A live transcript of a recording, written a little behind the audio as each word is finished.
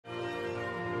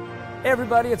Hey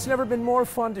everybody, it's never been more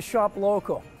fun to shop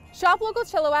local. Shop Local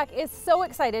Chilliwack is so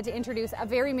excited to introduce a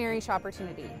very merry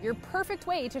opportunity, your perfect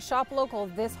way to shop local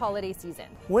this holiday season.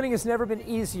 Winning has never been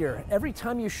easier. Every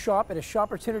time you shop at a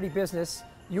Shopportunity business,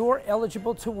 you're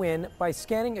eligible to win by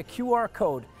scanning a QR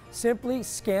code. Simply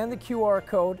scan the QR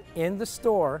code in the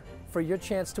store for your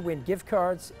chance to win gift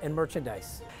cards and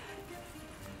merchandise.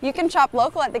 You can shop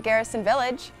local at the Garrison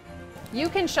Village. You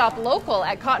can shop local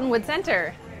at Cottonwood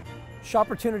Center.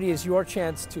 Shopportunity is your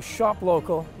chance to shop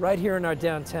local right here in our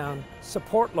downtown,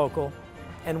 support local,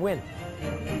 and win.